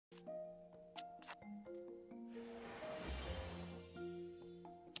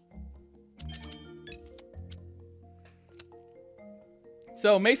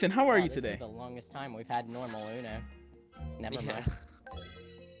So Mason, how are you This today? is the longest time we've had normal Uno. Never mind.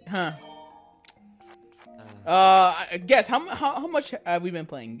 Huh. Guess how much have we been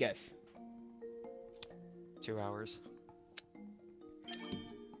playing? Guess. 2 hours.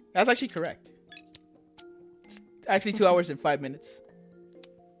 That's actually correct. It's actually 2 hours and 5 minutes.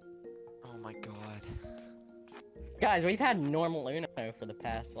 Oh my god. Guys, we've had normal Uno for the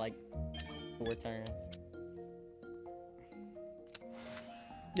past, like, 4 turns.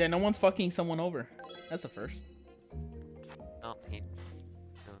 Yeah, no one's fucking someone over. That's the first. Oh, he...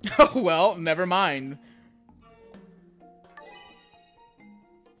 Oh, well, never mind.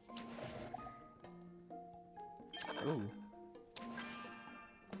 Ooh.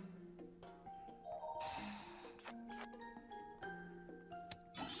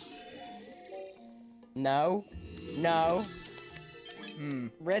 No. No.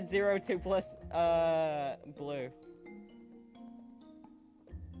 Red 0, 2 plus, blue.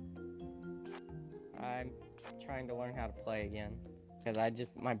 I'm trying to learn how to play again.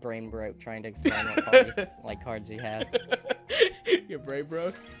 Because my brain broke trying to explain what cards you have. Your brain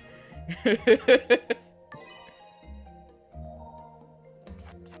broke? I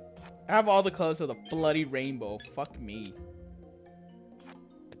have all the colors of the bloody rainbow. Fuck me.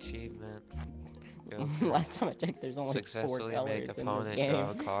 Achievement. Last time I checked, there's only 4 Successfully colors make in this opponent game.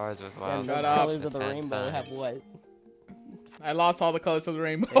 draw cards with And wild the Shut up. colors of the 10 rainbow have times. what? I lost all the colors of the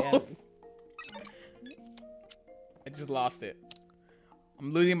rainbow. Damn. I just lost it.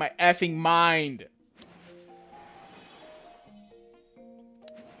 I'm losing my effing mind.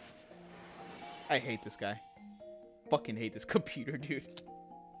 I hate this guy. Fucking hate this computer, dude.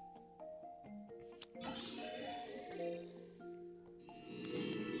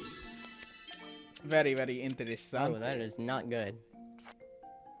 Very, very interesting. Oh, that is not good.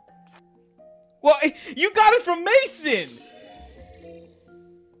 Well, you got it from Mason!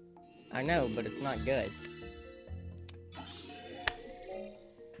 I know, but it's not good.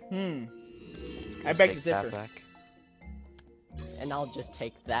 I beg to Take that differ. back. And I'll just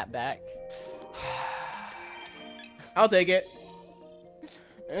take that back. I'll take it.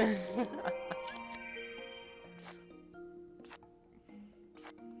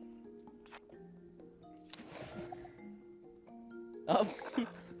 Oh.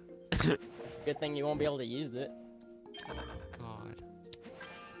 Good thing you won't be able to use it. God.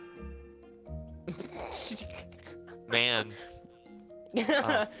 Man.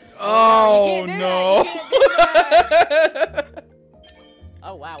 Oh, you can't do no. that, you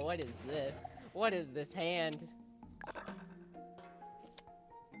Oh wow, what is this? What is this hand?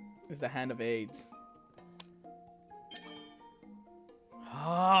 It's the hand of AIDS.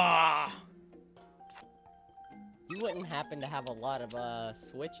 Ah. You wouldn't happen to have a lot of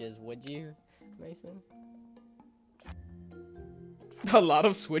switches, would you, Mason? A lot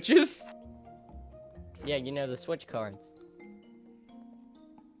of switches? Yeah, you know the switch cards.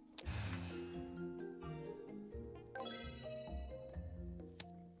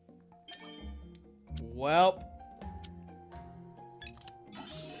 Well.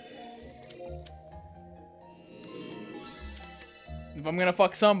 If I'm gonna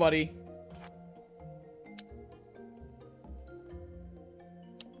fuck somebody.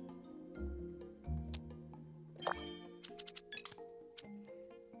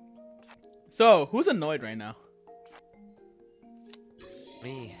 So, who's annoyed right now?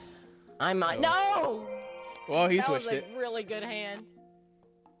 Me. I'm not. No! Well, he That was switched a it. really good hand.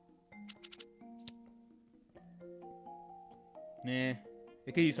 Nah.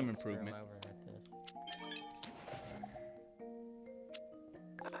 It could use some Screw him improvement. over like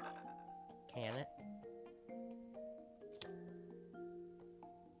this. Can it?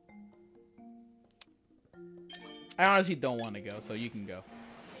 I honestly don't want to go, so you can go.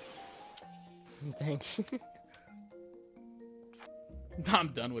 Thank you. I'm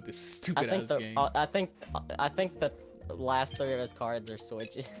done with this stupid ass game. I think the last 3 of his cards are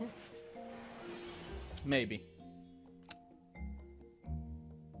switches. Maybe.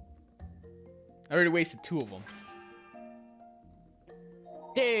 I already wasted 2 of them.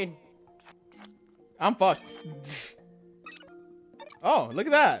 Dude. I'm fucked. Oh, look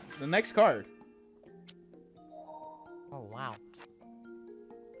at that. The next card. Oh wow.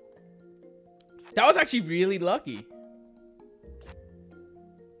 That was actually really lucky.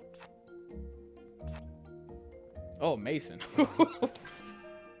 Oh, Mason. But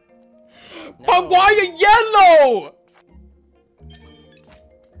why a yellow?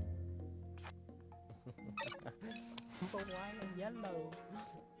 But why a yellow?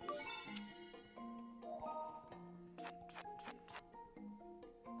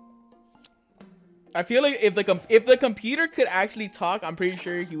 I feel like if the computer could actually talk, I'm pretty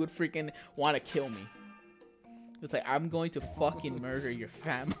sure he would freaking want to kill me. It's like, I'm going to fucking murder your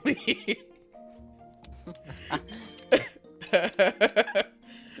family.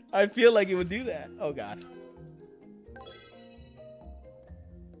 I feel like it would do that. Oh god.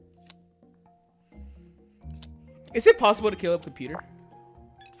 Is it possible to kill a computer?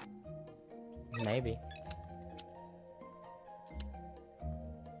 Maybe.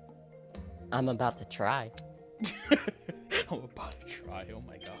 I'm about to try. I'm about to try. Oh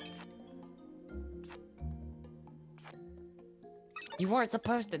my god. You weren't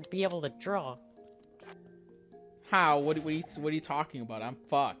supposed to be able to draw. How? What are you talking about? I'm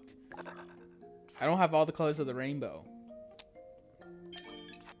fucked. I don't have all the colors of the rainbow.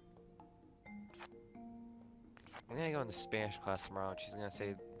 I'm gonna go into Spanish class tomorrow, and she's gonna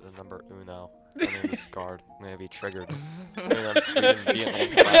say the number uno. I'm gonna be scarred. I'm gonna be triggered. I'm gonna be in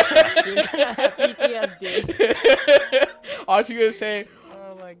old class. PTSD. All she gonna say,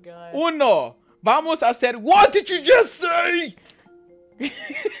 Oh my god. uno. Vamos a hacer. What did you just say?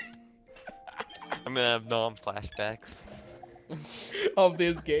 I'm gonna have flashbacks. Of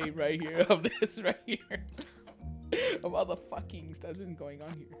this game right here. Of this right here. Of all the fuckings that's been going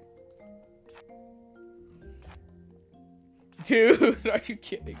on here. Dude, are you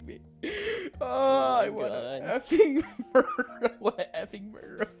kidding me? Oh, I want a effing murder. What an effing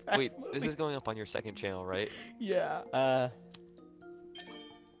murder. Wait, this is going up on your second channel, right? Yeah.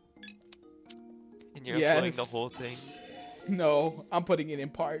 And you're uploading the whole thing? No, I'm putting it in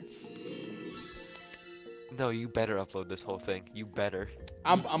parts. No, you better upload this whole thing. You better.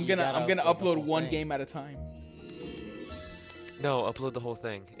 I'm gonna upload one game at a time. No, upload the whole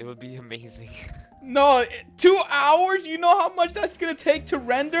thing. It would be amazing. No, 2 hours? You know how much that's gonna take to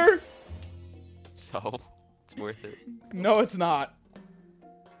render? So, it's worth it. No, it's not.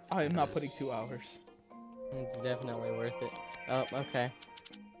 I am not putting 2 hours. It's definitely worth it. Oh, okay.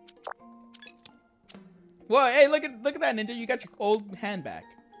 Well, hey, look at that, Ninja. You got your old hand back.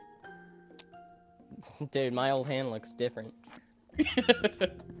 Dude, my old hand looks different.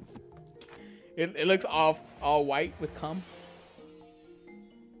 It looks all white with cum.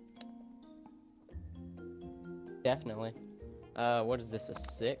 Definitely. What is this, a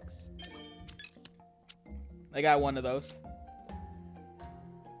 6? I got one of those.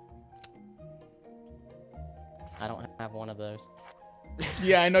 I don't have one of those.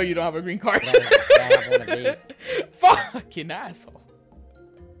 Yeah, I know you don't have a green card. I have one of these. Fucking asshole.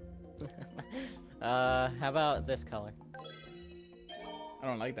 How about this color? I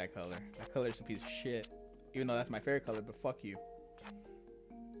don't like that color. That color's a piece of shit. Even though that's my favorite color, but fuck you.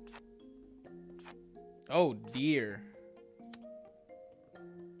 Oh dear.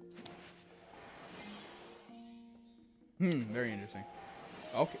 Very interesting.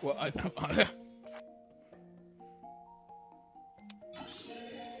 Okay, well, I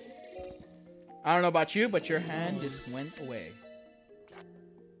don't know about you, but your hand just went away.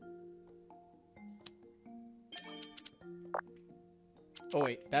 Oh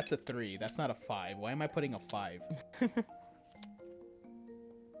wait, that's a 3. That's not a 5. Why am I putting a 5?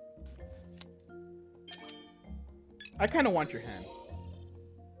 I kind of want your hand.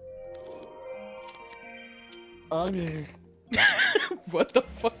 Ugly. What the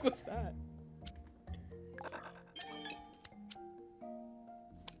fuck was that?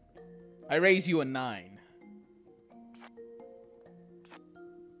 I raise you a 9.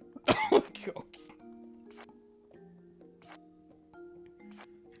 Okay.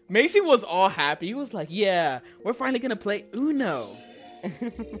 Mason was all happy. He was like, yeah, we're finally gonna play Uno.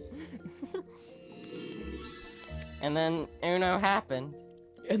 And then Uno happened.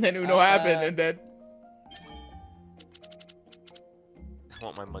 And then Uno happened, and then... I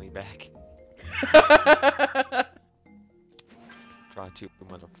want my money back. Draw 2,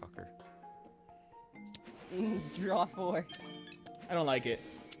 motherfucker. Draw 4. I don't like it.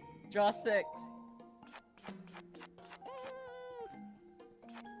 Draw 6.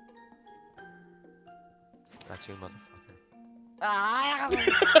 Got you, motherfucker. Ah!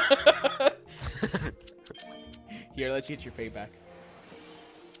 Here, let's get your payback.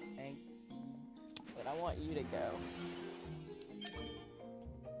 Thanks. But I want you to go.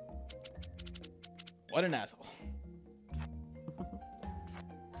 What an asshole.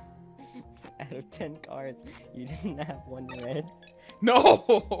 Out of 10 cards, you didn't have one red. No!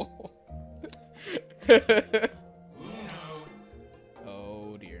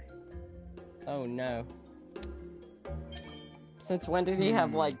 Oh dear. Oh no. Since when did he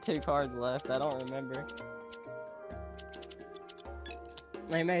have like 2 cards left? I don't remember.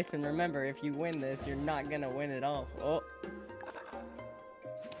 Hey Mason, remember, if you win this, you're not gonna win it all. Oh.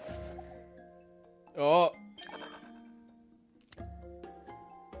 Oh.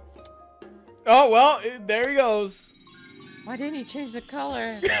 Oh, well, there he goes. Why didn't he change the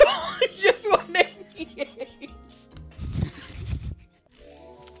color? Just 188.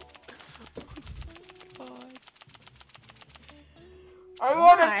 I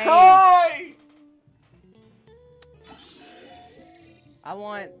want to cry! I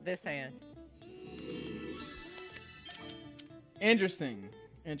want this hand. Interesting.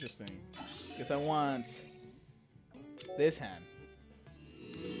 Interesting. Guess I want this hand.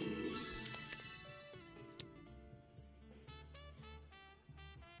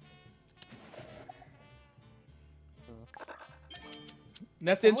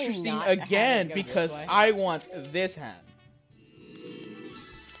 That's Can we interesting not have it again go this because way? I want this hand.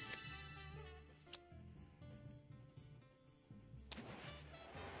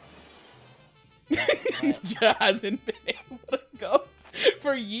 Hasn't been able to go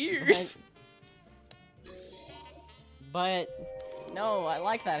for years. But no, I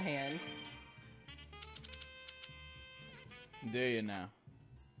like that hand. Do you now?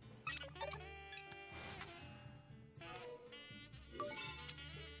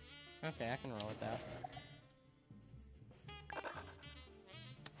 Okay, I can roll with that.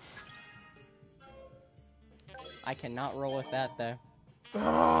 I cannot roll with that though.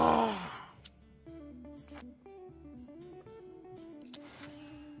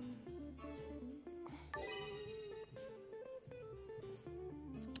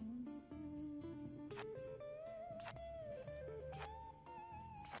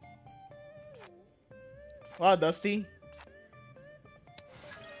 Wow, Dusty.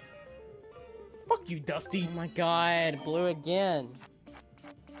 Fuck you, Dusty. Oh my god, blue again.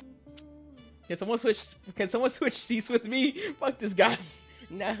 Can someone switch seats with me? Fuck this guy.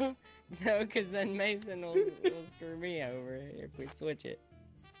 No, no, because then Mason will screw me over if we switch it.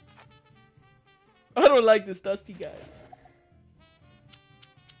 I don't like this Dusty guy.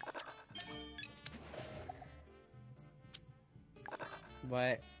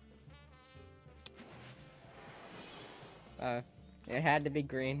 But it had to be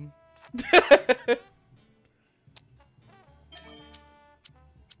green.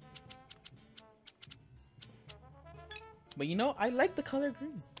 But you know, I like the color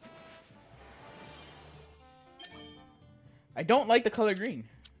green. I don't like the color green.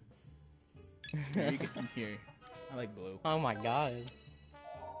 Here, you can come here. I like blue. Oh my god.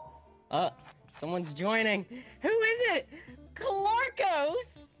 Someone's joining. Who is it? Clarkos!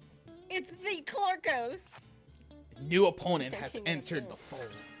 It's the Clarkos! New opponent has entered the fold.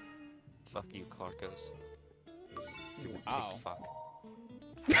 Fuck you, Clarkos. You Wow. big fuck.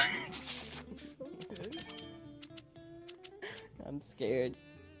 I'm scared.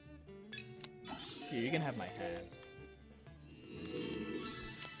 Here, you can have my hand.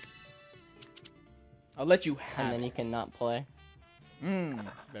 I'll let you have And then it. you cannot play.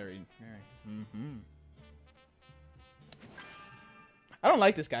 Very. I don't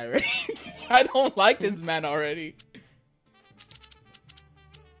like this guy already. I don't like this man already.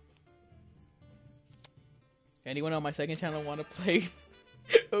 Anyone on my second channel want to play?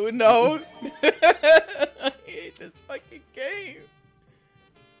 Oh no! I hate this fucking game.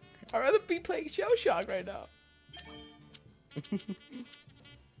 I'd rather be playing Shell Shock right now.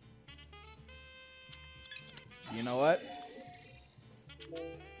 You know what?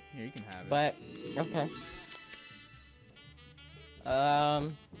 Here, you can have it. But, okay.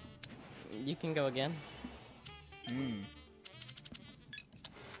 You can go again.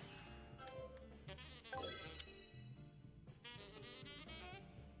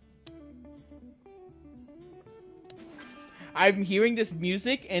 I'm hearing this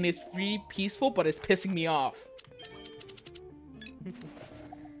music and it's pretty peaceful, but it's pissing me off.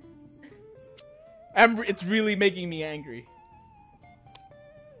 It's really making me angry.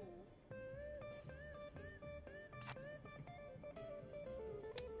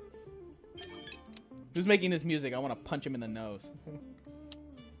 Who's making this music? I want to punch him in the nose.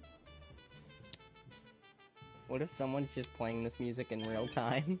 What if someone's just playing this music in real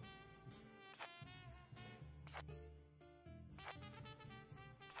time?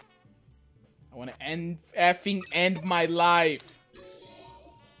 I want to end my life.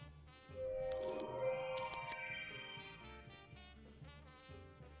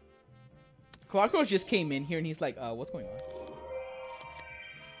 Clarkos just came in here and he's like, what's going on?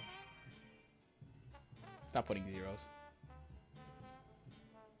 Stop putting zeros.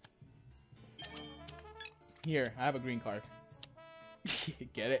 Here, I have a green card.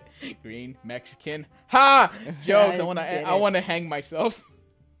 Get it? Green, Mexican. Ha! Jokes. I want to hang myself.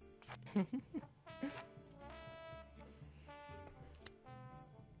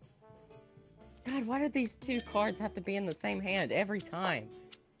 God, why do these two cards have to be in the same hand every time?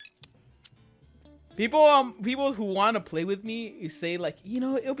 People who want to play with me say like, you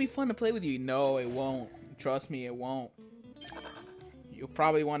know, it'll be fun to play with you. No, it won't. Trust me, it won't. You'll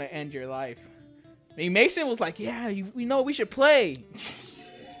probably want to end your life. I mean, Mason was like, yeah, we know we should play.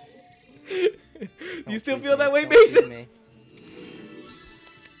 You still feel that way, Mason?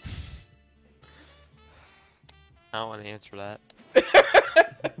 I don't want to answer that.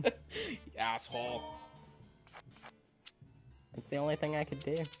 Asshole. It's the only thing I could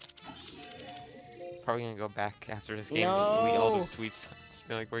do. Probably gonna go back after this game No. and delete all those tweets. Just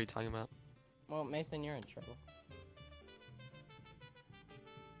be like, what are you talking about? Well, Mason, you're in trouble.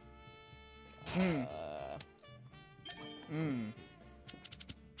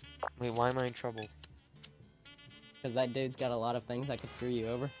 Wait, why am I in trouble? Because that dude's got a lot of things that could screw you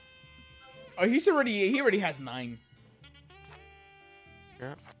over. Oh, he already has 9.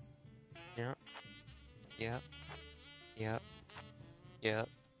 Yep. Yep. Yep. Yep. Yep.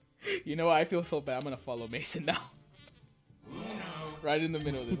 You know what? I feel so bad. I'm gonna follow Mason now. Right in the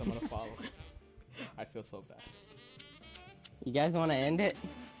middle of this, I'm gonna follow him. I feel so bad. You guys want to end it?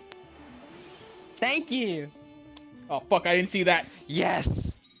 Thank you! Oh, fuck. I didn't see that.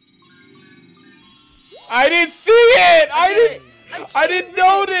 Yes! I didn't see it! I didn't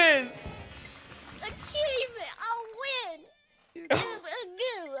notice! Achievement! I'll win!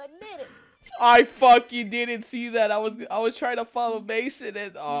 I did it! I fucking didn't see that. I was trying to follow Mason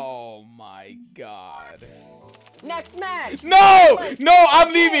and oh my god. Next match! No! No,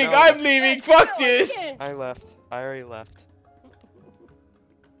 I'm leaving! No. I'm leaving! Fuck this! I left. I already left.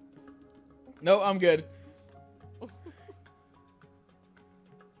 No, I'm good.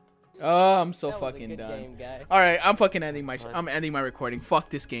 Oh, I'm so That was a fucking good done. game, guys. Alright, I'm fucking ending my recording.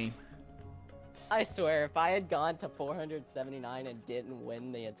 Fuck this game. I swear, if I had gone to 479 and didn't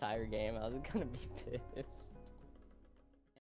win the entire game, I was gonna be pissed.